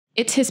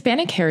It's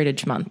Hispanic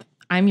Heritage Month.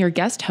 I'm your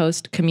guest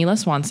host, Camila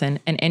Swanson,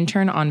 an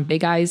intern on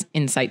Bigeye's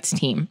Insights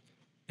team.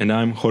 And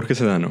I'm Jorge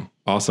Sedano,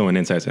 also an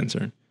Insights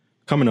intern.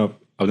 Coming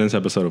up on this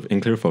episode of In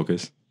Clear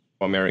Focus.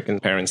 American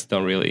parents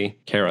don't really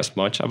care as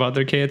much about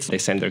their kids. They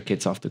send their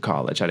kids off to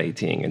college at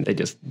 18 and they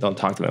just don't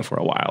talk to them for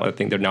a while. I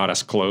think they're not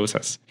as close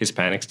as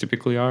Hispanics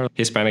typically are.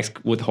 Hispanics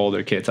would hold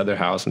their kids at their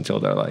house until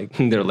they're like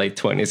in their late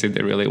 20s if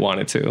they really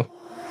wanted to.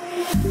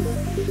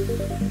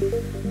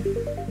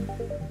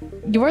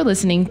 You're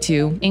listening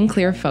to In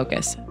Clear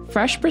Focus,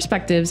 fresh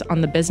perspectives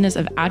on the business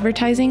of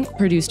advertising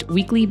produced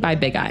weekly by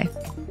Bigeye,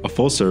 a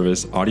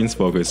full-service,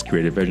 audience-focused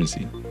creative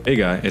agency.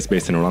 Bigeye is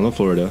based in Orlando,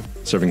 Florida,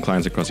 serving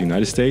clients across the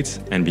United States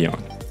and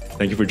beyond.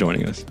 Thank you for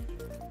joining us.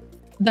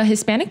 The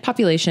Hispanic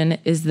population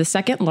is the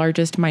second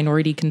largest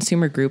minority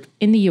consumer group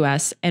in the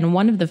U.S. and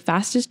one of the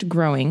fastest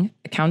growing,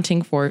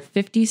 accounting for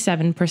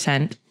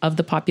 57% of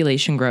the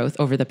population growth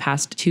over the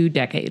past 2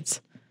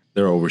 decades.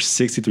 There are over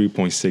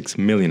 63.6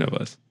 million of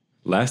us.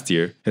 Last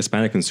year,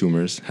 Hispanic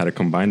consumers had a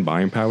combined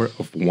buying power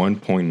of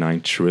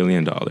 $1.9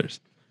 trillion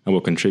and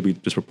will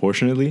contribute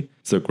disproportionately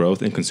to the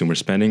growth in consumer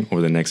spending over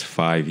the next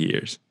 5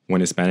 years,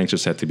 when Hispanics are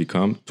set to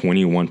become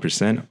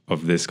 21%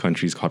 of this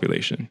country's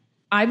population.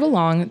 I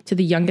belong to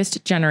the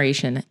youngest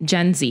generation,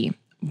 Gen Z,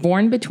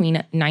 born between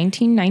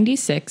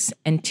 1996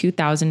 and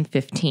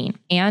 2015,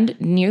 and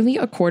nearly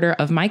a quarter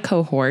of my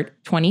cohort,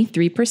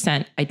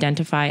 23%,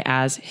 identify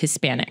as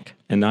Hispanic.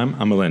 And I'm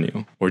a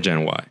millennial, or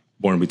Gen Y,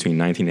 born between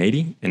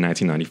 1980 and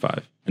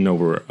 1995, and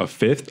over a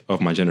fifth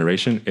of my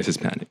generation is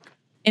Hispanic.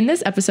 In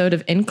this episode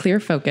of In Clear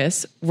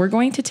Focus, we're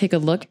going to take a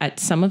look at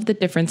some of the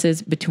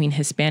differences between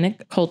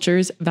Hispanic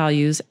cultures,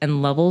 values,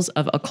 and levels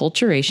of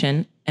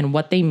acculturation and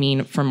what they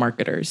mean for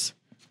marketers.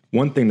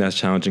 One thing that's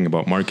challenging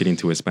about marketing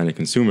to Hispanic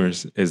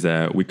consumers is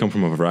that we come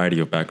from a variety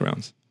of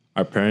backgrounds.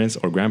 Our parents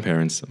or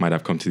grandparents might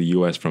have come to the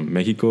U.S. from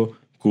Mexico,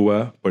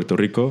 Cuba, Puerto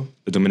Rico,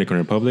 the Dominican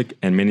Republic,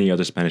 and many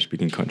other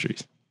Spanish-speaking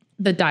countries.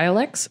 The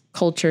dialects,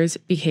 cultures,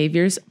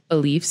 behaviors,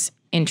 beliefs,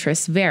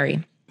 interests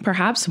vary,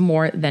 perhaps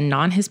more than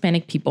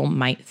non-Hispanic people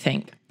might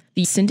think.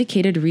 The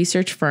syndicated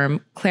research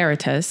firm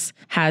Claritas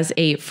has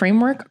a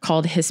framework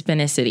called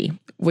Hispanicity,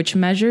 which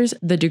measures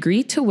the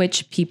degree to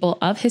which people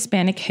of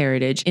Hispanic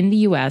heritage in the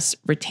U.S.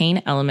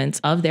 retain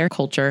elements of their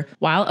culture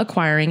while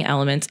acquiring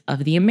elements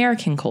of the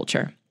American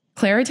culture.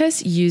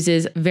 Claritas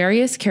uses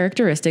various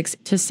characteristics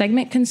to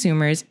segment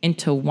consumers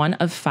into one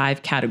of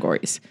 5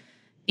 categories.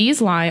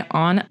 These lie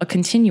on a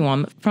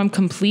continuum from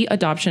complete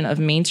adoption of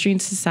mainstream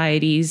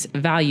society's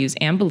values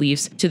and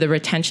beliefs to the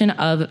retention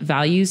of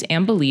values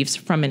and beliefs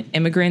from an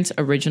immigrant's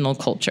original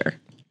culture.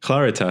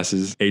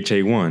 Claritas's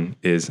HA1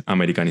 is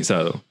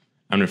Americanizado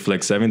and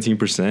reflects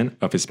 17%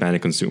 of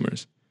Hispanic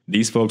consumers.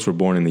 These folks were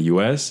born in the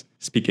U.S.,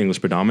 speak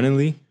English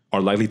predominantly,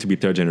 are likely to be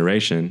third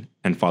generation,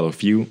 and follow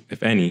few,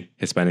 if any,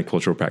 Hispanic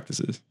cultural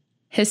practices.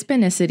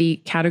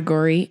 Hispanicity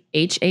category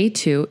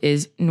HA2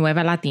 is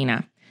Nueva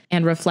Latina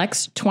and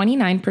reflects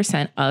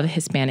 29% of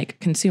Hispanic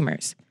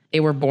consumers. They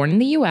were born in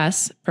the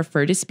U.S.,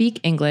 prefer to speak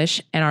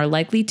English, and are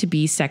likely to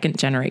be second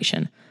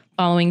generation,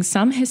 following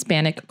some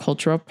Hispanic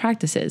cultural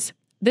practices.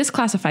 This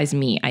classifies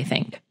me, I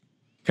think.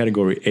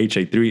 Category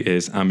HA3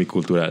 is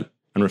multicultural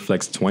and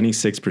reflects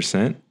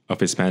 26% of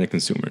Hispanic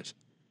consumers.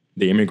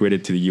 They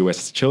immigrated to the U.S.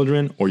 as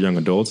children or young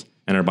adults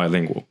and are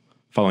bilingual,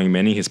 following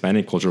many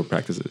Hispanic cultural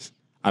practices.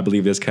 I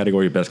believe this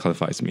category best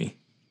classifies me.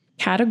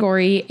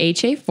 Category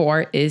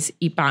HA4 is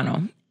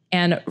Hispano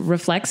and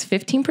reflects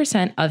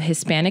 15% of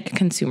Hispanic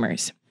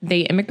consumers. They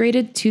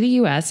immigrated to the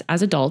U.S.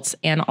 as adults,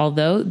 and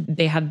although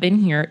they have been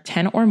here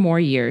 10 or more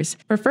years,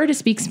 prefer to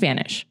speak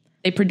Spanish.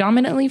 They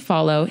predominantly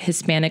follow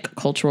Hispanic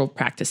cultural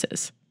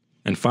practices.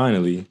 And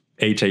finally,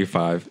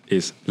 HA5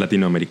 is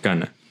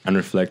Latinoamericana and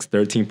reflects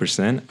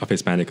 13% of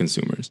Hispanic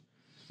consumers.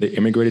 They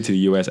immigrated to the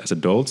U.S. as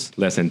adults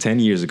less than 10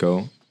 years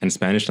ago, and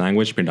Spanish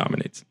language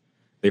predominates.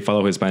 They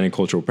follow Hispanic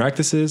cultural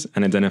practices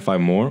and identify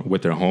more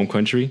with their home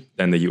country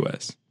than the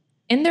U.S.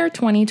 In their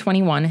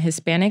 2021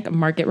 Hispanic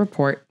Market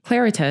Report,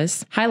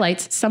 Claritas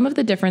highlights some of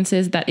the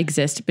differences that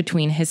exist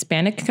between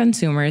Hispanic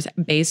consumers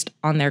based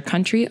on their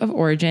country of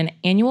origin,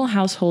 annual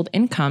household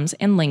incomes,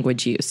 and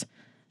language use.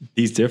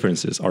 These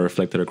differences are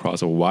reflected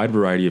across a wide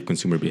variety of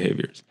consumer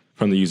behaviors,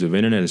 from the use of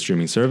internet and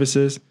streaming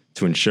services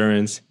to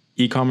insurance,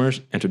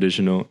 e-commerce, and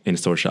traditional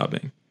in-store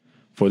shopping.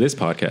 For this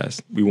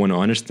podcast, we want to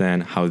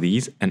understand how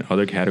these and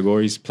other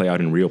categories play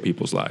out in real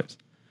people's lives.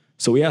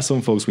 So we asked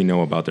some folks we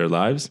know about their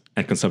lives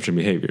and consumption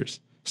behaviors,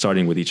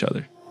 starting with each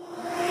other.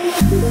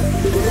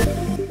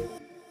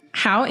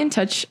 How in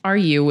touch are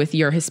you with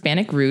your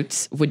Hispanic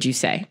roots, would you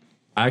say?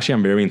 Actually,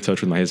 I'm very in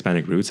touch with my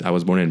Hispanic roots. I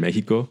was born in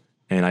Mexico,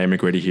 and I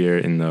immigrated here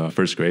in the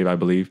first grade, I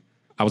believe.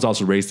 I was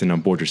also raised in a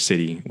border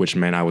city, which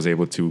meant I was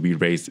able to be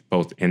raised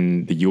both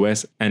in the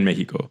U.S. and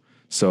Mexico.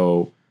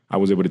 So I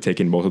was able to take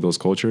in both of those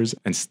cultures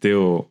and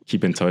still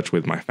keep in touch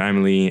with my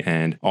family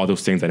and all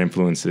those things that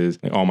influences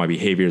all my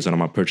behaviors and all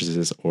my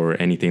purchases or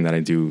anything that I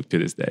do to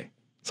this day.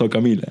 So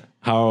Camila,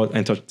 how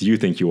in touch do you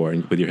think you are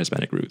with your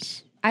Hispanic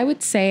roots? I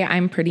would say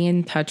I'm pretty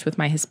in touch with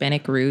my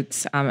Hispanic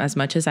roots as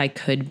much as I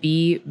could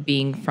be,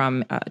 being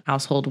from a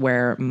household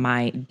where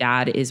my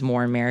dad is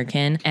more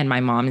American and my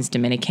mom is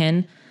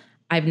Dominican.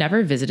 I've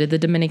never visited the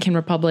Dominican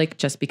Republic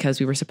just because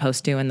we were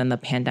supposed to, and then the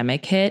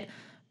pandemic hit.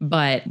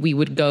 But we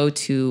would go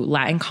to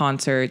Latin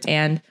concerts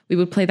and we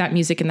would play that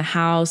music in the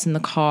house, in the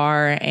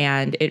car.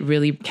 And it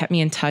really kept me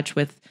in touch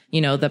with,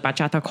 the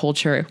bachata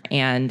culture.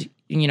 And,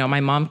 my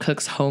mom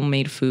cooks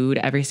homemade food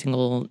every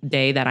single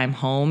day that I'm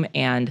home.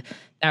 And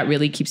that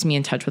really keeps me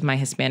in touch with my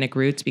Hispanic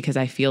roots because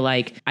I feel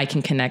like I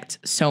can connect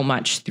so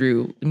much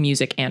through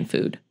music and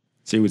food.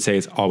 So you would say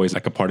it's always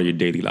like a part of your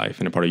daily life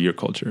and a part of your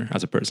culture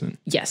as a person?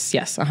 Yes,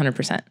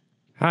 100%.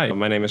 Hi,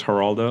 my name is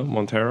Geraldo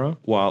Montero.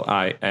 While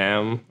I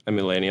am a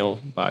millennial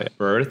by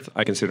birth,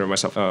 I consider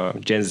myself a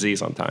Gen Z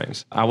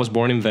sometimes. I was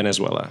born in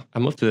Venezuela. I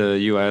moved to the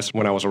US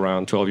when I was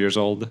around 12 years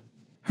old.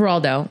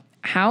 Geraldo,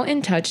 how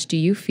in touch do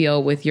you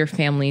feel with your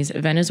family's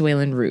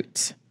Venezuelan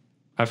roots?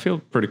 I feel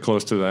pretty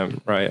close to them,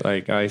 right?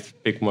 Like I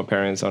speak with my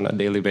parents on a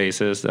daily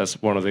basis.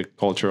 That's one of the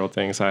cultural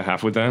things I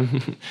have with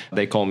them.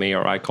 They call me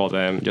or I call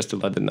them just to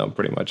let them know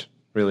pretty much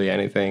really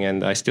anything.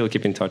 And I still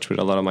keep in touch with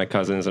a lot of my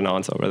cousins and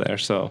aunts over there.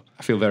 So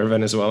I feel very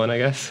Venezuelan, I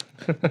guess.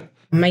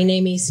 My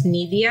name is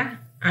Nidia.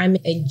 I'm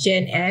a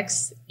Gen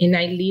X and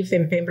I live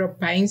in Pembroke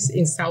Pines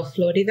in South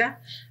Florida.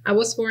 I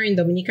was born in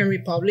Dominican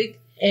Republic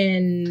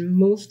and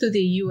moved to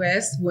the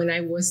US when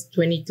I was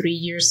 23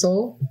 years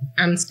old.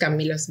 I'm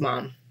Camila's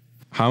mom.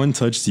 How in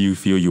touch do you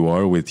feel you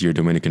are with your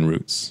Dominican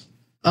roots?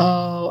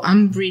 Oh,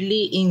 I'm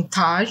really in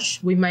touch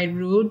with my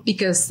root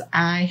because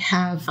I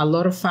have a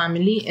lot of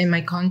family in my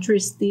country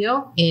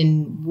still,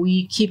 and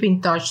we keep in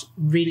touch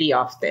really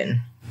often.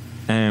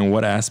 And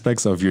what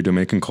aspects of your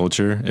Dominican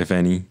culture, if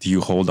any, do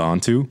you hold on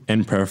to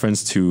in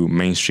preference to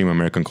mainstream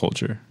American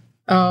culture?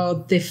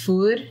 The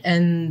food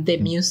and the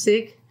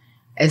music,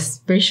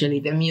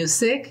 especially the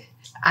music.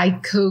 I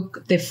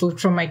cook the food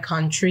from my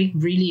country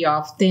really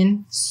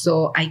often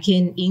so I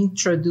can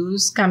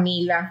introduce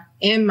Camila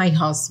and my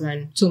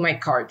husband to my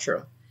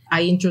culture.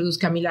 I introduce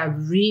Camila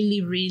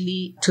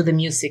really to the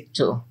music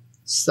too.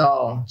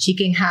 So she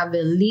can have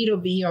a little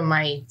bit on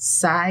my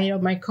side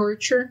of my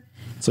culture.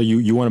 So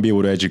you want to be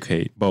able to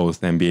educate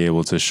both and be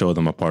able to show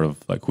them a part of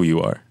like who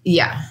you are.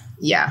 Yeah.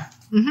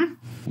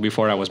 Mm-hmm.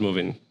 Before I was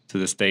moving to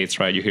the States,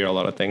 right, you hear a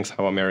lot of things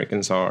how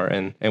Americans are.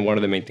 And one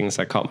of the main things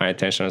that caught my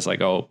attention is like,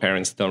 oh,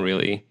 parents don't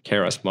really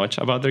care as much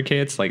about their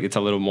kids. Like it's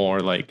a little more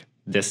like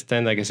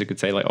distant, I guess you could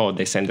say, like, oh,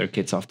 they send their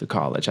kids off to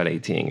college at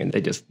 18 and they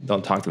just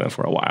don't talk to them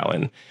for a while.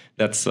 And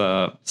that's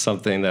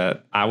something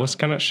that I was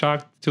kind of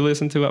shocked to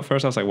listen to at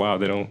first. I was like, wow,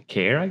 they don't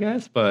care, I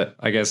guess. But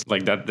I guess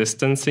like that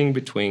distancing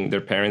between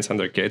their parents and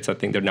their kids, I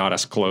think they're not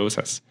as close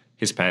as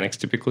Hispanics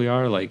typically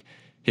are. Like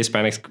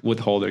Hispanics would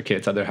hold their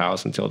kids at their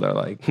house until they're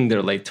like in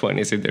their late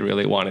 20s if they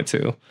really wanted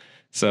to.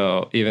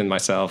 So even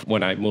myself,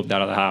 when I moved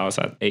out of the house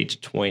at age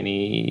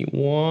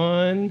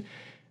 21,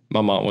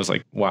 my mom was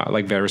like, wow,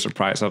 like very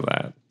surprised of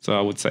that. So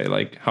I would say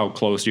like how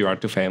close you are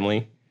to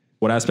family.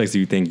 What aspects do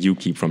you think you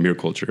keep from your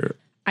culture?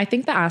 I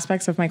think the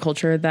aspects of my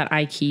culture that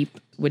I keep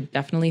would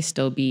definitely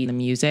still be the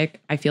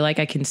music. I feel like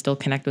I can still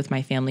connect with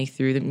my family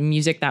through the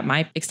music that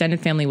my extended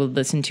family would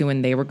listen to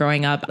when they were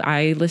growing up.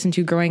 I listened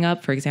to growing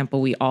up. For example,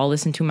 we all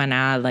listen to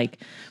Maná. Like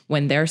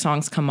when their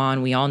songs come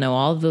on, we all know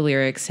all of the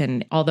lyrics.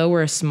 And although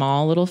we're a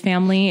small little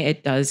family,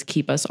 it does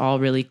keep us all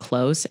really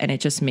close. And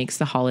it just makes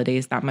the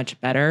holidays that much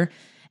better.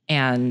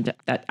 And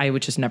that I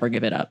would just never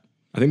give it up.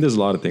 I think there's a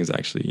lot of things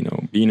actually,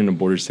 being in a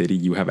border city,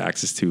 you have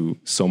access to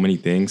so many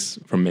things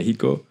from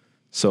Mexico.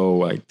 So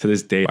like to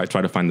this day, I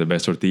try to find the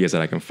best tortillas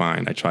that I can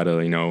find. I try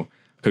to,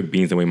 cook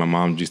beans the way my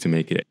mom used to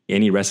make it.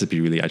 Any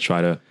recipe really, I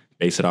try to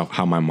base it off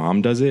how my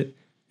mom does it.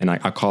 And I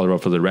call her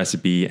up for the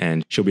recipe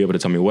and she'll be able to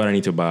tell me what I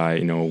need to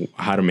buy,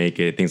 how to make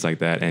it, things like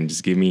that. And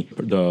just give me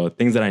the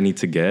things that I need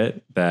to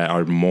get that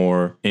are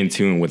more in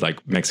tune with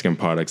like Mexican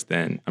products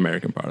than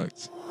American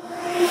products.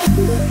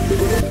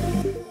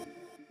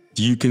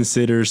 Do you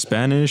consider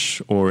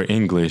Spanish or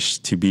English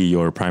to be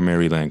your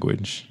primary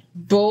language?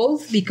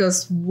 Both,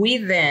 because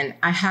with them,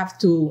 I have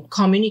to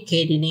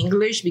communicate in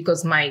English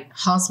because my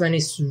husband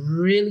is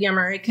really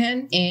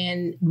American.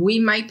 And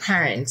with my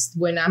parents,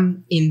 when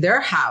I'm in their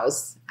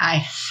house, I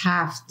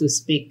have to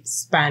speak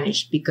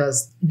Spanish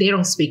because they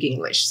don't speak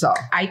English. So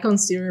I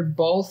consider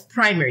both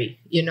primary,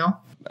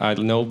 I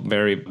know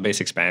very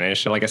basic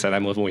Spanish. Like I said, I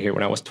moved over here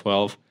when I was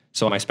 12.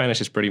 So my Spanish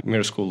is pretty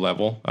middle school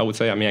level, I would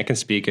say. I mean, I can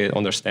speak it,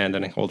 understand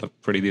it, and hold a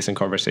pretty decent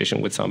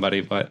conversation with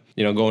somebody. But,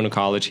 going to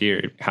college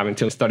here, having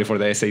to study for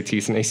the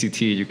SATs and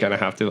ACT, you kind of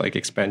have to like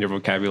expand your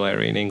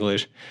vocabulary in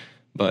English.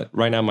 But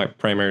right now, my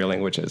primary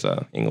language is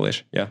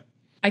English. Yeah.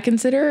 I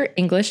consider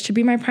English to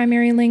be my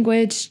primary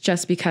language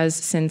just because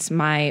since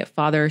my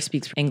father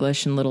speaks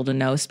English and little to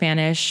no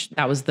Spanish,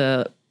 that was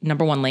the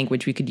number one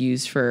language we could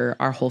use for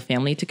our whole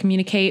family to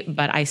communicate.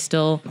 But I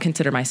still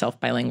consider myself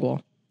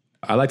bilingual.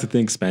 I like to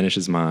think Spanish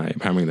is my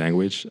primary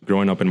language.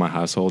 Growing up in my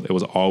household, it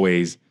was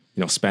always,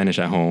 Spanish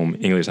at home,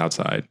 English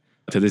outside.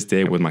 To this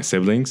day with my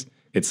siblings,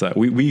 It's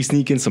we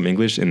sneak in some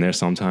English in there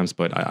sometimes,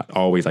 but I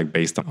always like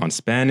based on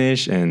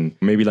Spanish and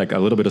maybe like a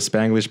little bit of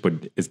Spanglish, but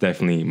it's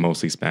definitely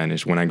mostly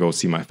Spanish. When I go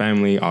see my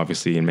family,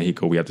 obviously in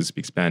Mexico, we have to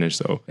speak Spanish.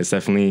 So it's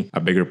definitely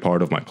a bigger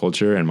part of my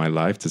culture and my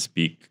life to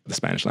speak the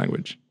Spanish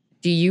language.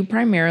 Do you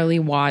primarily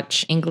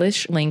watch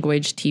English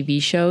language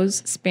TV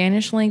shows,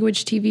 Spanish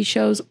language TV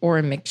shows, or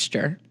a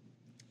mixture?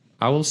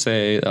 I will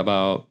say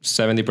about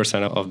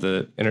 70% of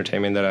the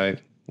entertainment that I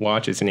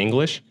watch is in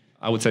English.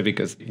 I would say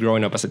because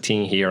growing up as a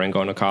teen here and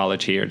going to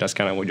college here, that's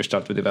kind of when you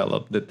start to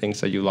develop the things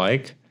that you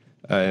like.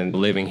 And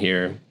living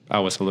here, I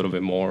was a little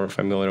bit more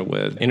familiar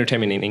with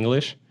entertainment in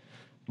English.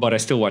 But I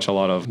still watch a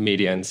lot of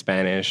media in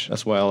Spanish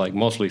as well, like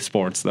mostly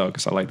sports, though,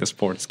 because I like the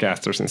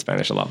sportscasters in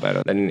Spanish a lot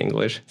better than in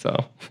English. So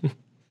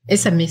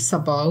it's a mix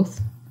of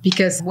both.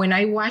 Because when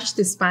I watch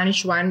the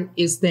Spanish one,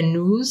 is the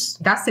news.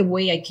 That's the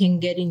way I can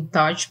get in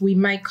touch with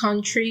my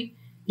country.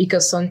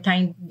 Because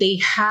sometimes they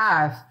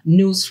have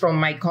news from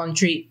my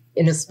country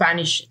in a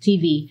Spanish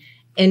TV.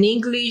 In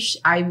English,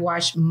 I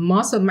watch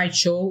most of my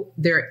show,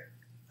 they're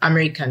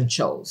American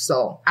shows.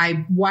 So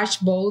I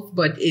watch both,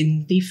 but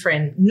in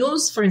different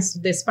news from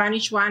the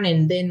Spanish one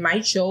and then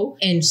my show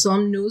and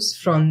some news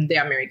from the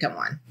American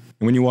one.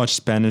 When you watch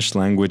Spanish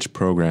language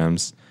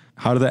programs,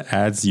 how do the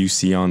ads you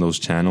see on those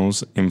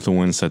channels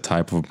influence the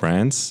type of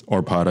brands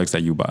or products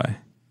that you buy?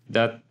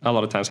 That a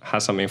lot of times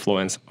has some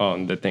influence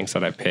on the things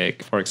that I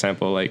pick. For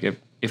example, like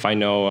if I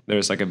know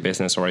there's like a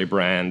business or a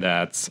brand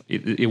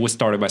it was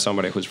started by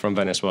somebody who's from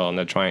Venezuela and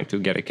they're trying to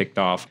get it kicked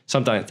off,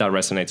 sometimes that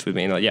resonates with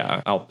me. Like,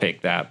 yeah, I'll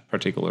pick that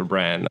particular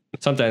brand.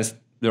 Sometimes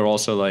they're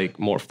also like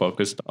more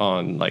focused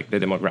on like the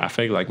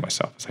demographic, like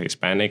myself as a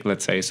Hispanic,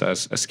 let's say, so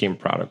as a skin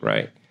product,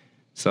 right?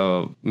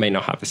 So may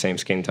not have the same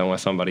skin tone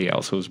as somebody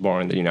else who's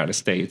born in the United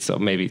States. So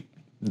maybe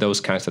those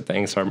kinds of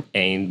things are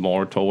aimed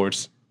more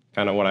towards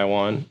kind of what I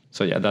want.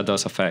 So yeah, that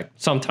does affect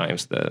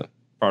sometimes the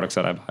products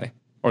that I buy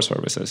or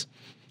services.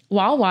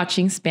 While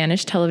watching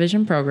Spanish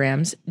television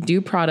programs, do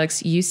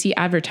products you see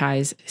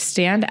advertised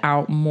stand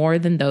out more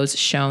than those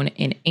shown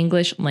in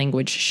English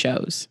language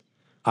shows?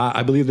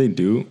 I believe they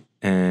do.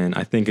 And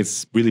I think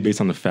it's really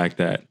based on the fact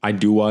that I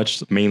do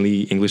watch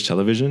mainly English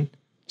television.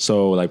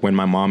 So like when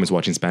my mom is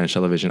watching Spanish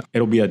television,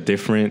 it'll be a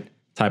different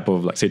type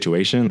of like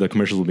situation. The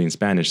commercials will be in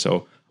Spanish.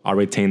 So I'll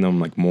retain them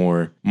like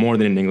more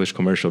than an English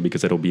commercial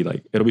because it'll be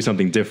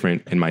something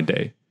different in my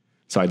day.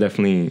 So I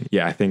definitely,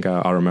 I think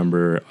I'll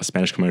remember a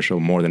Spanish commercial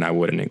more than I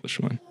would an English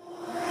one.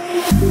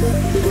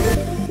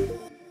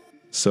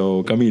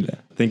 So Camila,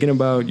 thinking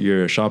about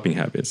your shopping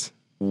habits,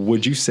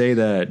 would you say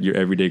that your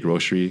everyday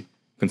grocery,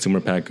 consumer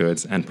packaged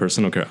goods, and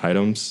personal care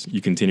items, you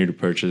continue to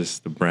purchase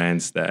the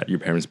brands that your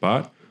parents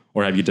bought,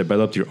 or have you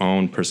developed your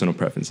own personal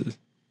preferences?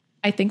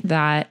 I think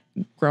that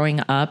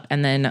growing up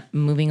and then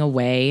moving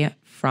away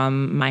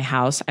from my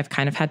house, I've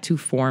kind of had to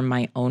form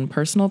my own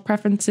personal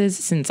preferences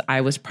since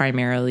I was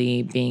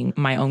primarily being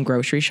my own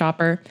grocery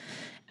shopper.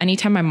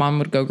 Anytime my mom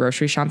would go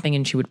grocery shopping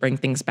and she would bring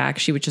things back,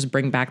 she would just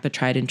bring back the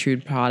tried and true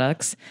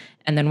products.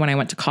 And then when I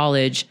went to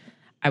college,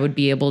 I would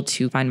be able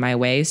to find my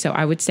way. So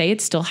I would say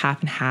it's still half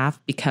and half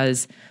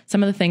because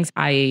some of the things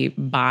I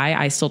buy,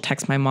 I still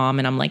text my mom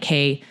and I'm like,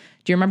 hey,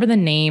 do you remember the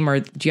name or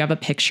do you have a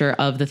picture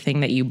of the thing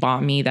that you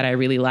bought me that I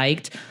really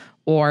liked?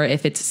 Or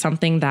if it's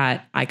something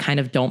that I kind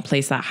of don't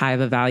place that high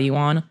of a value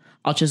on,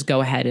 I'll just go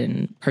ahead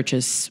and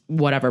purchase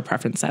whatever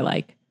preference I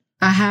like.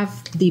 I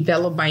have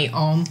developed my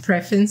own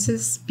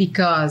preferences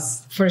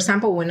because, for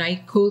example, when I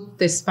cook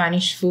the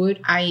Spanish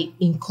food, I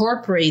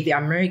incorporate the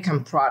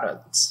American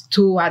products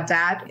to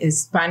adapt a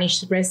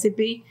Spanish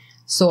recipe.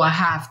 So I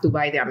have to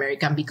buy the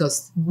American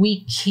because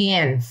we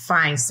can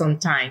find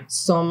sometimes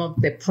some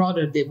of the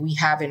product that we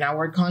have in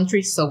our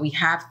country. So we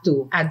have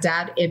to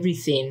adapt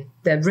everything,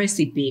 the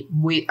recipe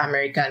with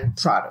American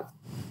product.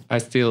 I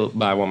still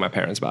buy what my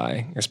parents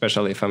buy,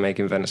 especially if I'm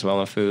making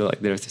Venezuelan food.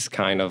 Like there's this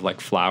kind of like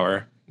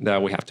flour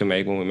that we have to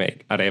make when we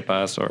make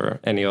arepas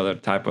or any other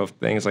type of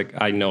things. Like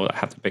I know I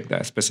have to pick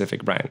that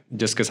specific brand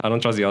just because I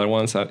don't trust the other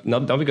ones.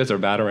 Not because they're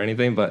bad or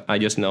anything, but I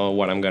just know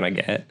what I'm going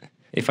to get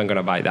if I'm going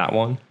to buy that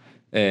one.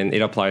 And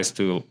it applies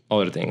to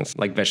other things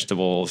like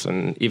vegetables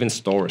and even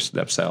stores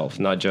themselves,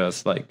 not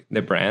just like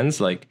the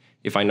brands. Like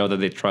if I know that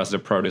they trust the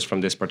produce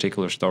from this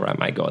particular store, I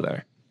might go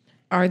there.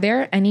 Are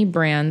there any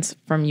brands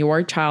from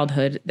your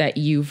childhood that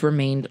you've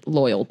remained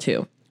loyal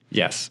to?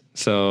 Yes.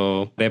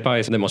 So arepa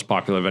is the most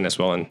popular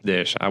Venezuelan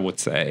dish, I would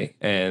say.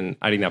 And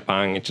harina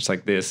pan, it's just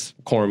like this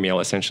cornmeal,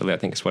 essentially, I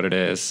think is what it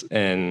is.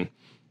 And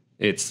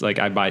it's like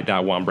I buy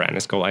that one brand.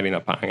 It's called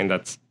harina pan, and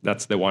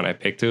that's the one I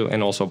picked to.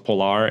 And also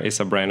Polar is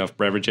a brand of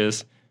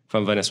beverages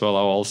from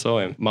Venezuela also.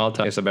 And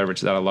Malta is a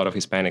beverage that a lot of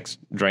Hispanics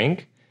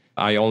drink.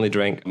 I only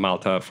drink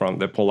Malta from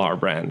the Polar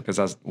brand because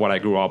that's what I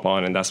grew up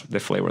on and that's the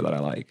flavor that I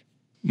like.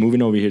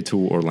 Moving over here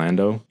to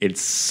Orlando,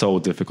 it's so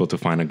difficult to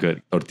find a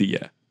good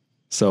tortilla.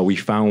 So we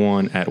found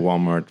one at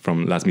Walmart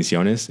from Las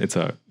Misiones. It's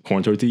a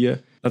corn tortilla.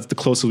 That's the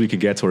closest we could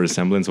get to a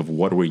resemblance of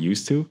what we're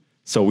used to.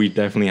 So we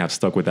definitely have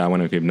stuck with that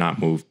one if we've not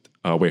moved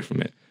away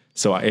from it.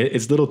 So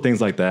it's little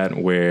things like that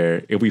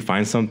where if we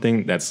find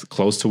something that's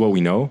close to what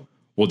we know,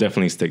 we'll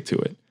definitely stick to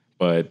it.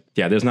 But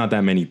yeah, there's not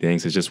that many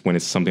things. It's just when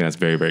it's something that's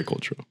very, very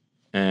cultural.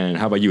 And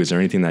how about you? Is there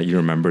anything that you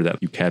remember that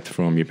you kept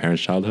from your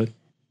parents' childhood?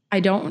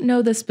 I don't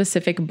know the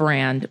specific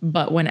brand,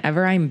 but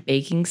whenever I'm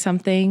baking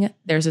something,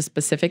 there's a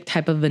specific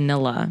type of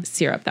vanilla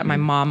syrup that my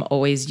mom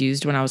always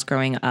used when I was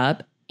growing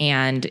up.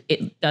 And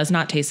it does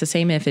not taste the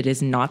same if it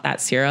is not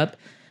that syrup.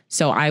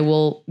 So I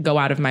will go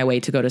out of my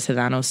way to go to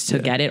Sedano's to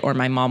get it, or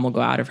my mom will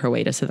go out of her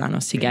way to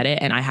Sedano's to get it.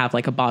 And I have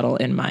like a bottle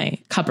in my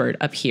cupboard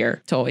up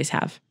here to always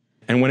have.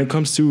 And when it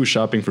comes to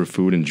shopping for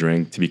food and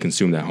drink to be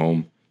consumed at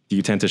home, do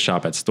you tend to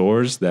shop at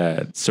stores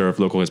that serve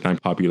local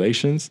Hispanic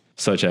populations,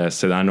 such as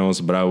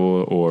Sedano's,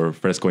 Bravo, or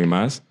Fresco y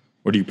Más?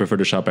 Or do you prefer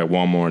to shop at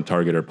Walmart,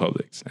 Target, or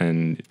Publix?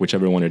 And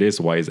whichever one it is,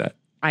 why is that?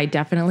 I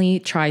definitely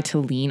try to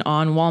lean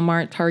on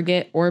Walmart,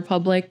 Target, or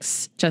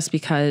Publix just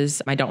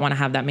because I don't want to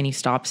have that many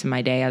stops in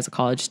my day as a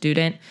college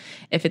student.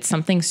 If it's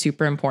something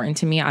super important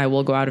to me, I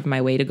will go out of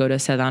my way to go to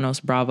Sedano's,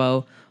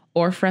 Bravo,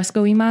 or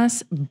Fresco y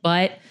Más.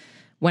 But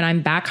when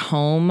I'm back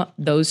home,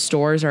 those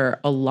stores are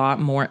a lot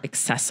more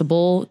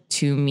accessible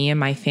to me and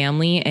my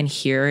family. And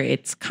here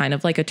it's kind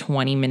of like a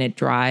 20-minute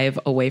drive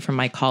away from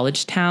my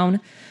college town.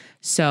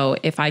 So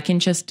if I can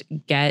just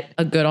get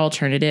a good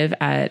alternative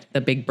at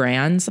the big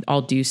brands,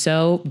 I'll do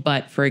so.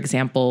 But for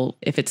example,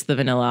 if it's the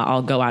vanilla,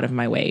 I'll go out of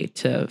my way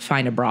to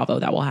find a Bravo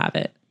that will have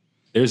it.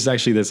 There's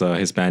actually this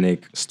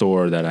Hispanic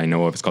store that I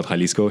know of. It's called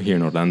Jalisco here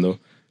in Orlando.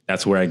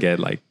 That's where I get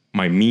like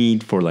my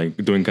meat for like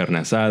doing carne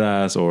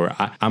asadas, or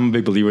I'm a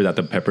big believer that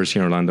the peppers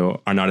here in Orlando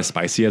are not as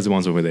spicy as the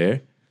ones over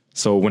there.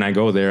 So when I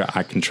go there,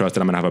 I can trust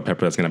that I'm gonna have a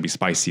pepper that's gonna be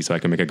spicy so I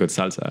can make a good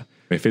salsa.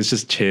 If it's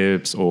just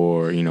chips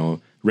or,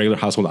 regular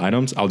household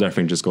items, I'll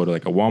definitely just go to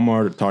like a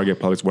Walmart, Target,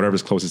 Publix,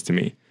 whatever's closest to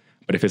me.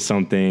 But if it's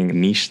something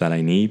niche that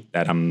I need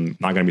that I'm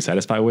not gonna be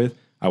satisfied with,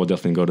 I will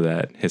definitely go to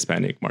that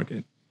Hispanic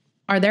market.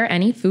 Are there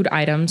any food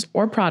items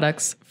or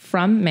products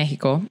from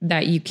Mexico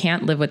that you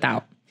can't live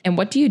without? And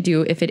what do you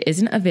do if it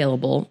isn't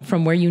available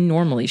from where you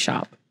normally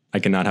shop? I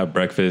cannot have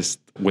breakfast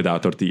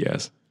without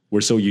tortillas. We're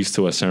so used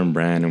to a certain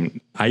brand.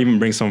 And I even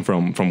bring some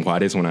from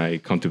Juarez when I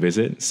come to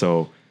visit.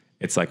 So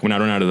it's like when I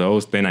run out of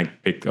those, then I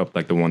pick up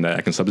like the one that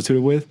I can substitute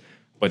it with.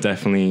 But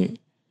definitely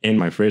in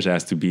my fridge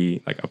has to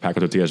be like a pack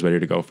of tortillas ready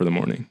to go for the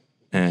morning.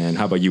 And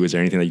how about you? Is there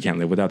anything that you can't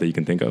live without that you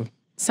can think of?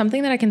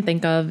 Something that I can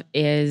think of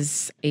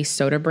is a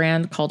soda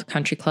brand called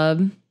Country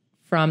Club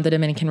from the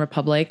Dominican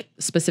Republic,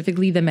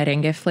 specifically the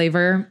merengue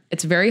flavor.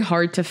 It's very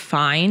hard to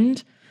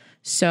find,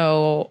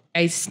 so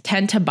I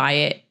tend to buy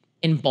it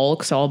in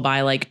bulk. So I'll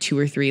buy like 2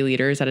 or 3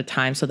 liters at a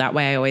time. So that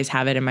way I always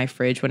have it in my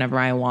fridge whenever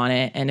I want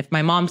it. And if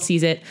my mom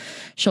sees it,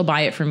 she'll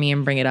buy it for me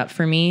and bring it up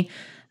for me.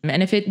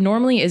 And if it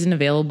normally isn't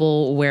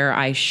available where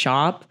I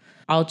shop,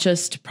 I'll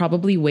just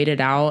probably wait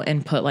it out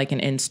and put like an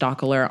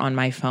in-stock alert on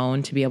my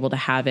phone to be able to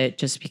have it,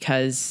 just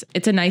because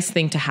it's a nice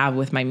thing to have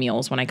with my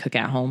meals when I cook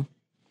at home.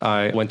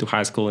 I went to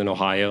high school in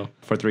Ohio.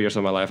 For 3 years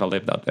of my life, I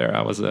lived out there.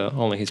 I was the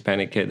only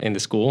Hispanic kid in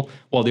the school.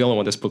 Well, the only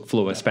one that spoke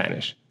fluent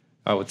Spanish,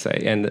 I would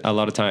say. And a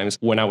lot of times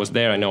when I was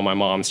there, I know my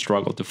mom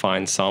struggled to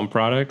find some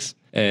products,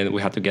 and we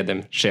had to get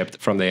them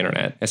shipped from the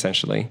internet,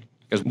 essentially.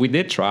 Because we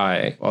did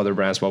try other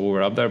brands while we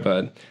were up there,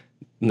 but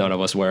none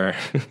of us were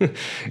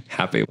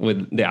happy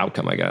with the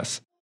outcome, I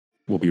guess.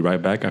 We'll be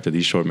right back after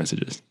these short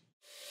messages.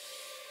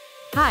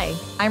 Hi,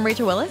 I'm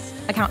Rachel Willis,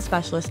 account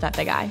specialist at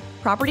Bigeye.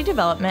 Property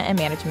development and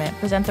management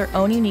present their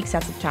own unique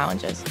sets of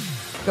challenges.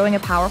 Growing a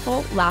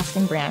powerful,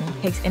 lasting brand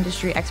takes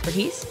industry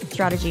expertise,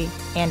 strategy,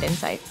 and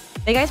insight.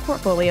 Bigeye's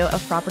portfolio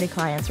of property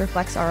clients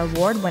reflects our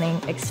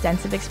award-winning,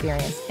 extensive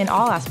experience in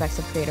all aspects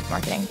of creative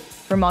marketing,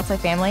 for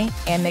multifamily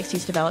and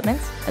mixed-use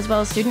developments, as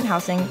well as student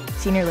housing,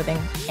 senior living,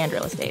 and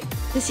real estate.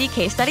 To see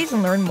case studies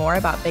and learn more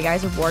about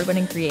Bigeye's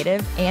award-winning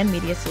creative and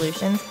media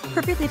solutions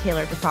perfectly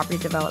tailored to property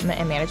development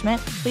and management,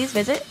 please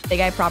visit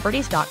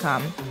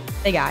bigeyeproperties.com.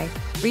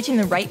 Bigeye, reaching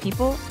the right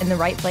people in the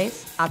right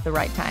place at the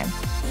right time.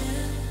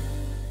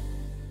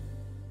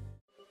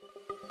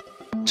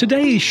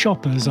 Today's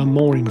shoppers are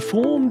more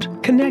informed,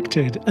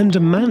 connected, and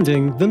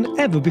demanding than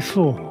ever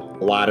before.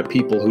 A lot of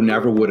people who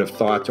never would have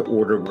thought to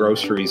order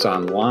groceries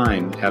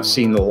online have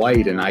seen the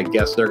light, and I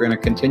guess they're going to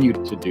continue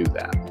to do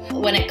that.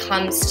 When it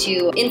comes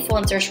to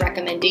influencers'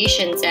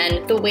 recommendations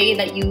and the way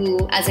that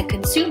you as a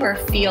consumer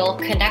feel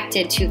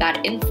connected to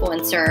that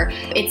influencer,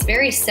 it's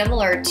very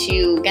similar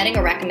to getting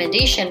a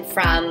recommendation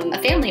from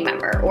a family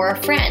member or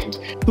a friend.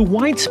 The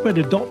widespread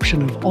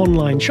adoption of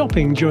online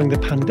shopping during the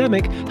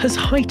pandemic has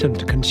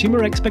heightened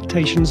consumer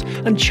expectations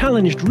and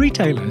challenged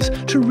retailers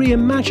to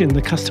reimagine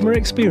the customer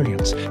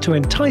experience to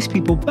entice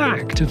people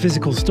back to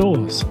physical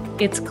stores.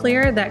 It's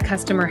clear that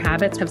customer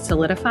habits have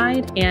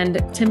solidified,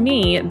 and to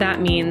me, that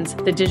means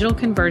the digital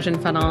conversion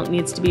funnel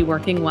needs to be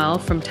working well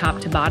from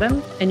top to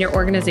bottom, and your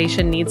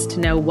organization needs to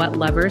know what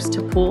levers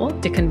to pull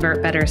to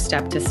convert better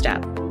step to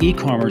step.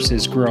 E-commerce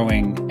is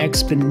growing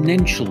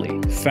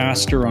exponentially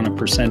faster on a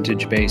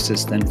percentage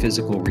basis than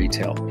physical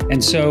retail.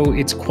 And so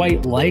it's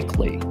quite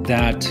likely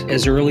that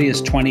as early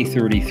as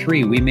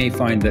 2033, we may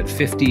find that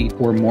 50%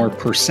 or more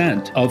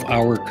of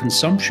our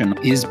consumption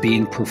is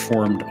being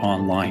performed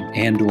online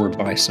and or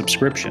by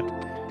subscription.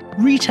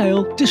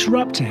 Retail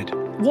disrupted,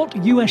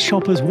 What US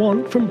shoppers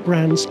want from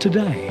brands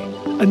today.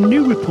 A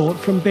new report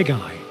from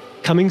Bigeye,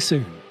 coming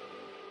soon.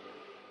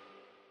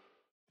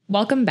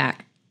 Welcome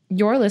back.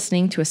 You're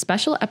listening to a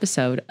special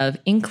episode of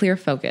In Clear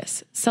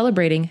Focus,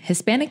 celebrating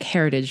Hispanic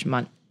Heritage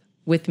Month,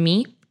 with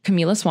me,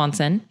 Camila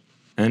Swanson.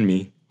 And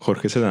me,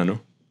 Jorge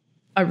Sedano.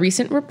 A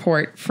recent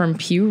report from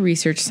Pew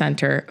Research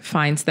Center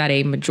finds that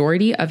a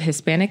majority of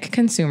Hispanic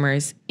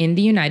consumers in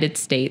the United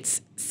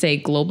States say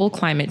global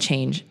climate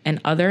change and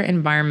other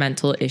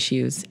environmental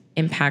issues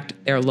impact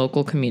their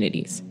local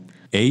communities.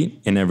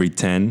 8 in every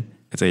 10,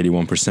 that's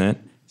 81%,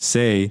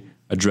 say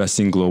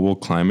addressing global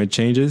climate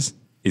changes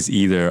is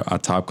either a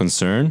top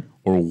concern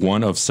or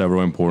one of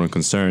several important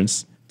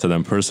concerns to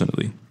them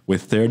personally,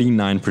 with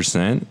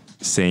 39%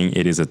 saying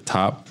it is a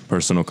top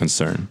personal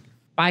concern.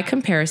 By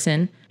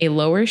comparison, a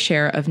lower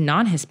share of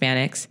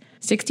non-Hispanics,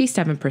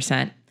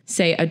 67%,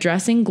 say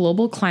addressing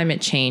global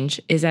climate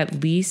change is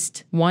at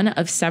least one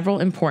of several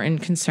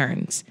important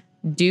concerns,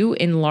 due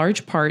in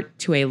large part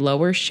to a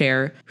lower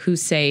share who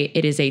say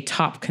it is a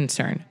top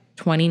concern,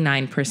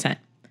 29%.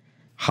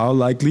 How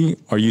likely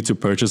are you to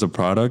purchase a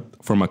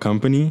product from a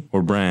company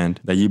or brand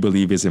that you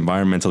believe is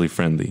environmentally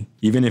friendly,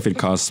 even if it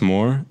costs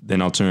more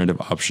than alternative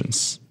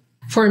options?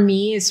 For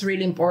me, it's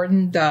really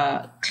important,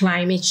 the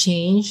climate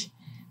change,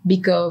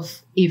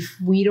 because if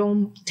we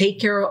don't take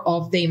care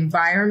of the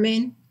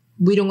environment,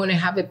 we don't going to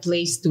have a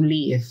place to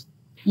live.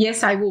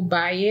 Yes, I will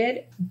buy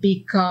it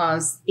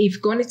because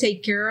if going to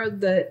take care of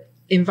the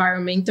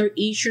environmental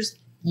issues,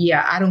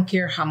 yeah, I don't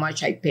care how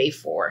much I pay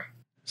for.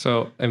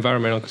 So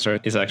environmental concern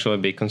is actually a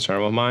big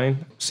concern of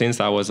mine. Since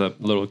I was a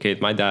little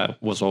kid, my dad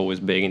was always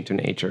big into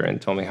nature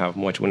and told me how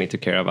much we need to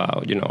care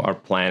about, our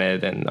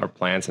planet and our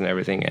plants and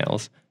everything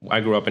else. I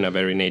grew up in a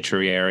very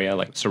naturey area,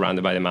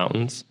 surrounded by the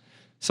mountains.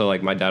 So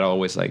my dad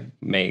always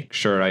make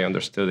sure I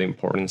understood the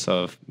importance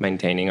of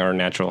maintaining our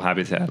natural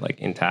habitat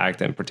intact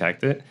and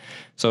protected.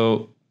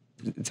 So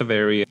it's a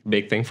very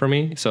big thing for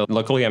me. So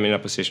luckily I'm in a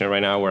position right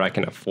now where I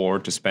can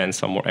afford to spend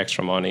some more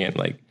extra money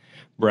and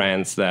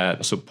brands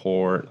that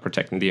support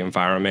protecting the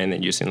environment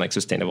and using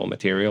sustainable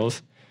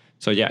materials.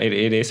 So yeah,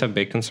 it is a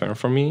big concern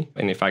for me.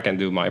 And if I can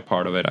do my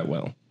part of it, I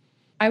will.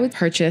 I would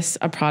purchase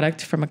a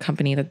product from a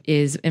company that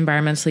is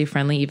environmentally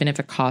friendly, even if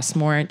it costs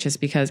more,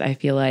 just because I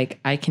feel like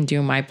I can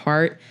do my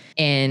part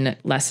in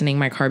lessening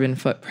my carbon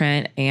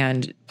footprint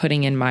and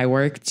putting in my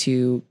work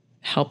to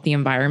help the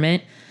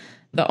environment.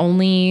 The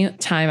only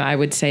time I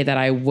would say that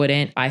I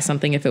wouldn't buy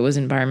something if it was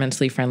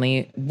environmentally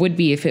friendly would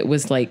be if it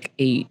was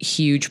a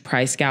huge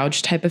price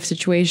gouge type of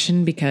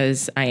situation,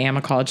 because I am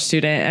a college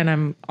student and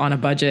I'm on a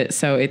budget.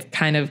 So it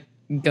kind of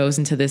goes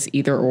into this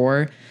either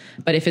or.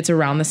 But if it's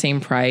around the same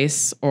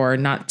price or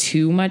not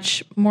too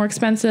much more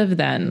expensive,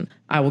 then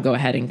I will go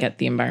ahead and get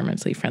the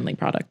environmentally friendly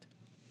product.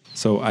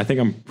 So I think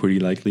I'm pretty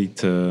likely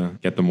to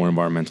get the more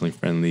environmentally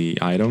friendly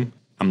item.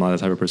 I'm not the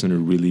type of person to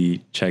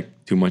really check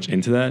too much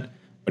into that.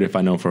 But if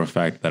I know for a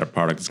fact that a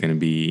product is going to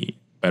be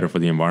better for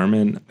the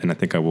environment, then I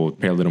think I will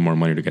pay a little more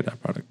money to get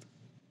that product.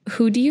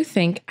 Who do you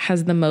think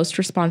has the most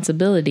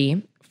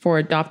responsibility for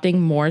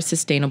adopting more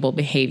sustainable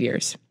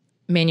behaviors?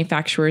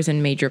 Manufacturers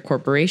and major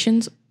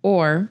corporations,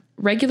 or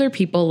regular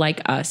people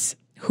like us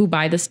who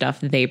buy the stuff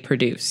they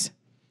produce?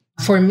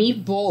 For me,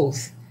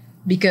 both.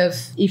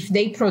 Because if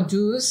they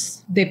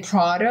produce the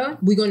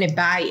product, we're going to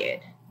buy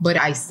it. But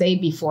I say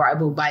before, I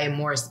will buy it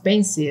more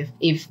expensive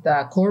if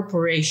the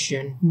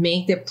corporation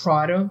make the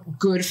product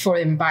good for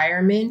the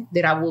environment,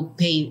 that I will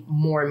pay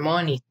more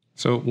money.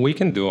 So we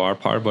can do our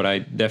part, but I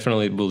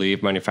definitely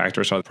believe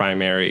manufacturers are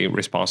primary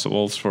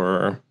responsibles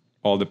for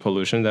all the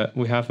pollution that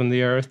we have on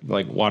the earth,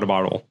 like water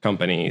bottle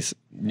companies.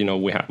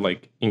 We have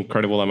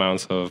incredible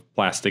amounts of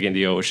plastic in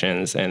the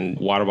oceans, and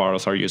water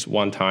bottles are used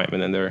one time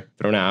and then they're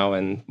thrown out,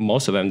 and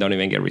most of them don't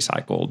even get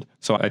recycled.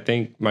 So I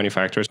think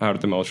manufacturers are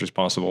the most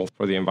responsible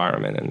for the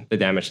environment and the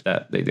damage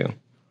that they do.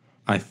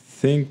 I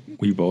think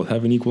we both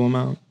have an equal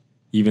amount,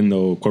 even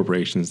though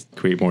corporations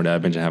create more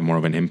damage and have more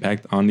of an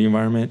impact on the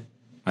environment.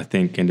 I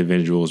think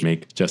individuals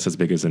make just as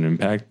big as an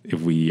impact if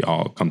we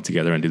all come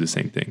together and do the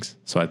same things.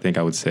 So I think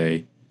I would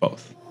say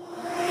both.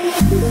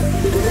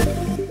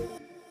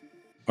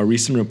 A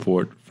recent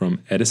report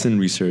from Edison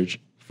Research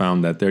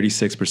found that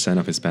 36%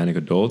 of Hispanic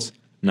adults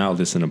now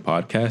listen to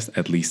podcasts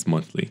at least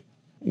monthly,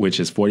 which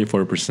is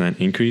 44%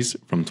 increase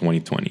from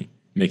 2020,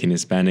 making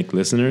Hispanic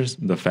listeners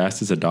the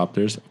fastest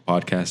adopters of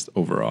podcasts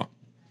overall.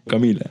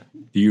 Camila,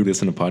 do you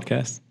listen to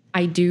podcasts?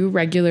 I do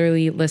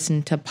regularly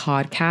listen to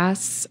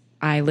podcasts.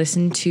 I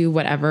listen to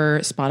whatever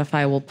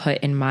Spotify will put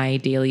in my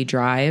daily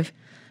drive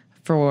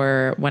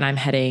for when I'm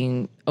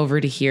heading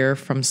over to here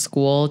from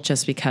school,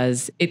 just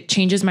because it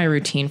changes my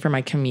routine for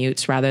my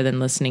commutes rather than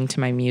listening to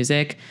my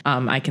music.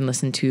 I can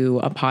listen to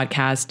a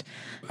podcast.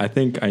 I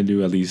think I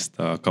do at least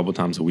a couple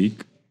times a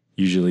week.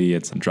 Usually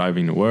it's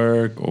driving to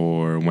work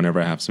or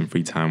whenever I have some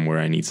free time where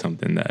I need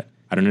something that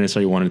I don't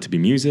necessarily want it to be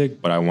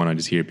music, but I want to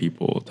just hear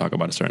people talk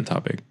about a certain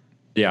topic.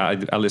 Yeah,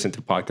 I listen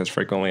to podcasts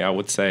frequently. I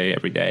would say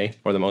every day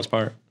for the most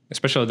part.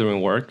 especially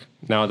during work.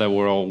 Now that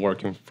we're all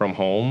working from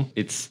home,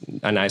 it's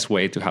a nice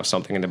way to have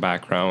something in the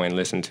background and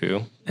listen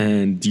to.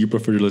 And do you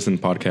prefer to listen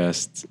to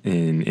podcasts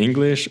in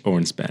English or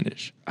in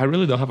Spanish? I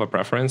really don't have a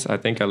preference. I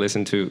think I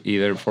listen to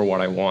either for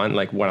what I want,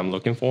 like what I'm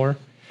looking for.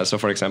 So,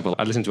 for example,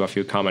 I listen to a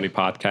few comedy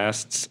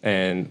podcasts,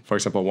 and for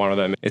example, one of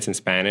them, it's in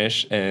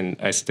Spanish, and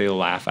I still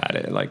laugh at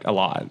it like a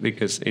lot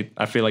because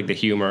I feel like the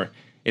humor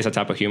is a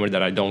type of humor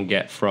that I don't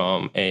get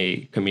from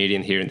a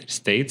comedian here in the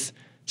States.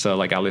 So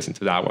like I listen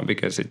to that one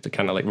because it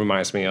kind of like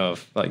reminds me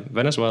of like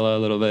Venezuela a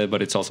little bit,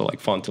 but it's also like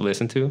fun to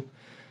listen to.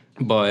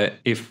 But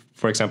if,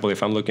 for example,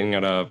 if I'm looking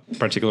at a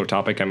particular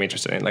topic I'm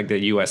interested in, like the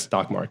U.S.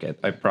 stock market,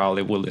 I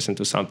probably will listen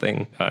to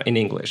something in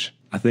English.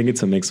 I think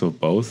it's a mix of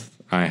both.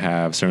 I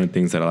have certain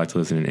things that I like to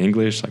listen in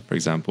English, like, for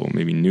example,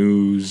 maybe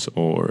news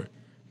or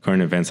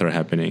current events that are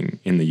happening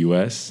in the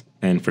U.S.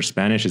 And for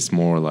Spanish, it's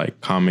more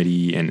like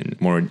comedy and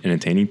more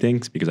entertaining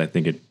things because I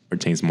think it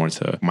pertains more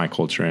to my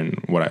culture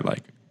and what I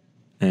like.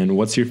 And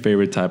what's your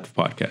favorite type of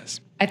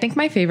podcast? I think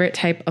my favorite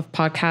type of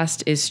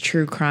podcast is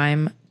true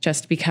crime,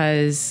 just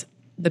because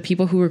the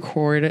people who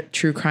record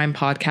true crime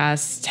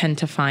podcasts tend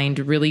to find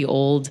really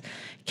old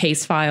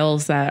case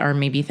files that are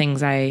maybe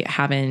things I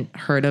haven't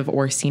heard of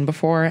or seen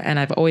before. And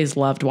I've always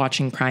loved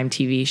watching crime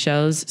TV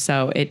shows,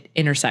 so it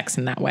intersects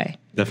in that way.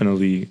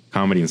 Definitely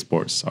comedy and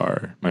sports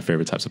are my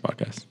favorite types of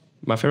podcasts.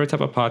 My favorite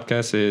type of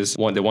podcast is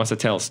one that wants to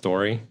tell a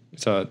story.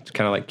 So to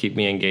kind of like keep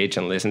me engaged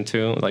and listen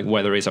to, like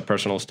whether it's a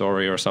personal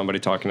story or somebody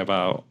talking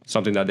about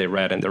something that they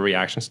read and their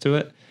reactions to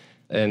it.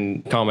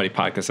 And comedy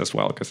podcasts as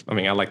well, because I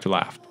like to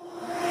laugh.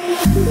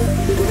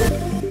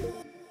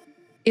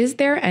 Is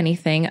there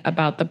anything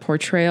about the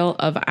portrayal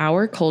of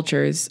our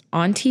cultures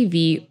on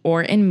TV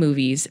or in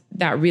movies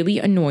that really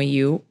annoy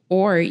you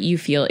or you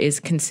feel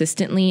is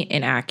consistently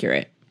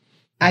inaccurate?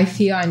 I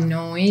feel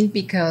annoying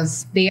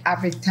because they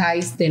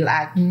advertise the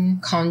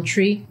Latin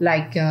country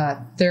like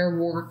a third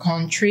world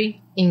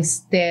country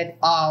instead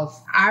of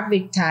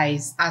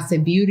advertise as a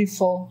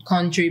beautiful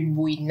country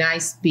with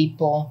nice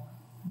people.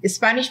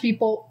 Spanish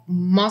people,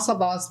 most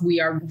of us, we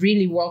are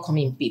really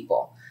welcoming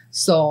people.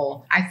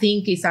 So I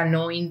think it's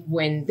annoying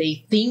when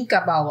they think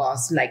about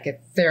us like a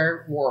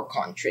third world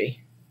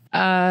country.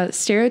 A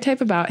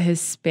stereotype about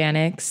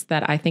Hispanics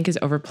that I think is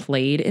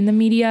overplayed in the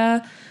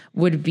media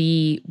would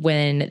be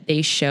when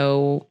they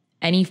show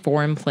any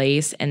foreign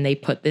place and they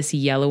put this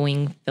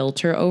yellowing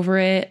filter over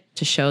it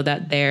to show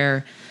that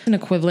they're an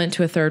equivalent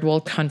to a third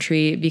world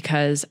country,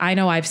 because I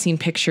know I've seen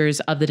pictures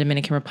of the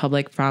Dominican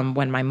Republic from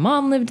when my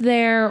mom lived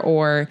there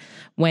or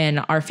when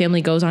our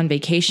family goes on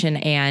vacation,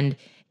 and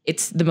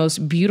it's the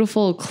most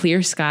beautiful,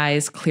 clear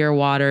skies, clear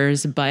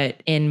waters,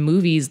 but in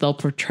movies, they'll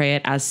portray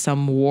it as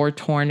some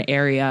war-torn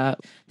area.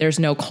 There's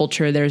no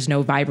culture, there's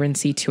no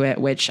vibrancy to it,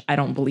 which I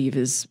don't believe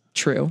is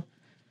true.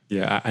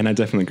 Yeah, and I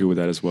definitely agree with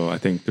that as well. I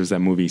think there's that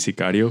movie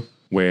Sicario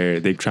where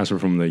they transfer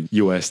from the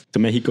U.S. to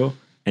Mexico,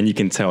 and you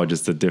can tell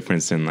just the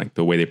difference in like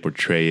the way they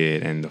portray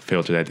it and the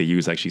filter that they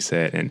use, like she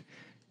said. And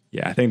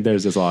yeah, I think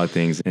there's just a lot of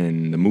things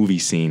in the movie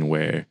scene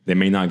where they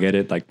may not get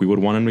it like we would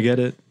want them to get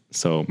it.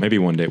 So maybe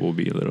one day we'll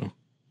be a little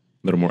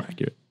more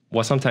accurate.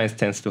 What sometimes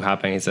tends to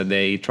happen is that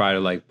they try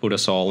to like put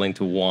us all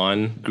into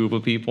one group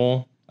of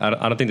people. I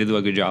don't think they do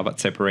a good job at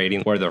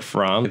separating where they're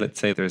from.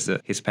 Let's say there's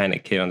a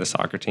Hispanic kid on the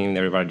soccer team, and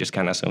everybody just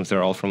kind of assumes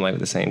they're all from like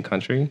the same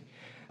country.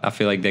 I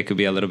feel like they could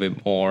be a little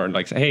bit more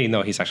like, hey,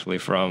 no, he's actually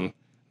from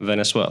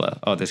Venezuela.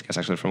 Oh, this guy's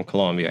actually from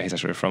Colombia. He's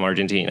actually from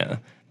Argentina.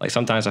 Like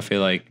sometimes I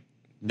feel like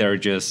they're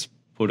just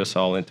put us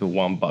all into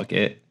one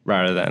bucket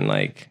rather than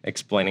like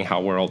explaining how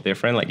we're all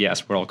different. Like,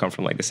 yes, we're all come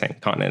from like the same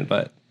continent,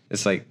 but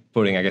it's like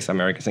putting, I guess,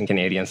 Americans and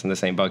Canadians in the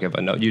same bucket.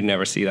 But no, you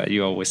never see that.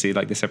 You always see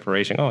like the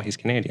separation. Oh, he's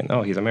Canadian.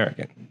 Oh, he's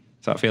American.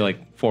 So I feel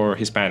like for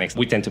Hispanics,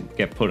 we tend to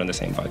get put in the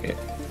same bucket.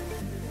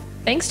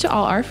 Thanks to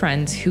all our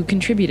friends who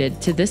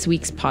contributed to this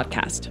week's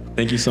podcast.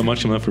 Thank you so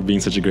much, Camila, for being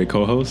such a great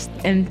co-host.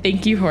 And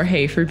thank you,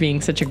 Jorge, for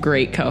being such a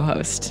great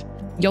co-host.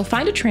 You'll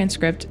find a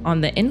transcript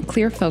on the In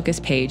Clear Focus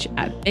page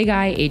at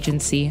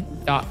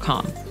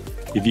bigeyeagency.com.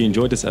 If you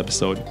enjoyed this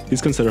episode,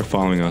 please consider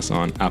following us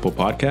on Apple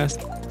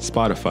Podcasts,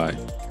 Spotify,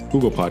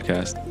 Google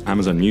Podcasts,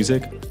 Amazon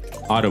Music,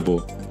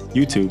 Audible,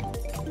 YouTube,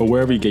 or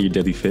wherever you get your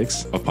daily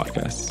fix of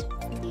podcasts.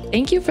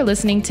 Thank you for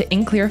listening to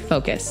In Clear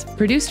Focus,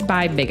 produced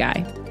by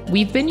Bigeye.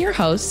 We've been your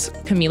hosts,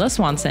 Camila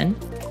Swanson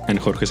and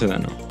Jorge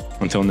Sedano.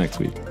 Until next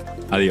week,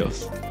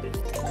 adios.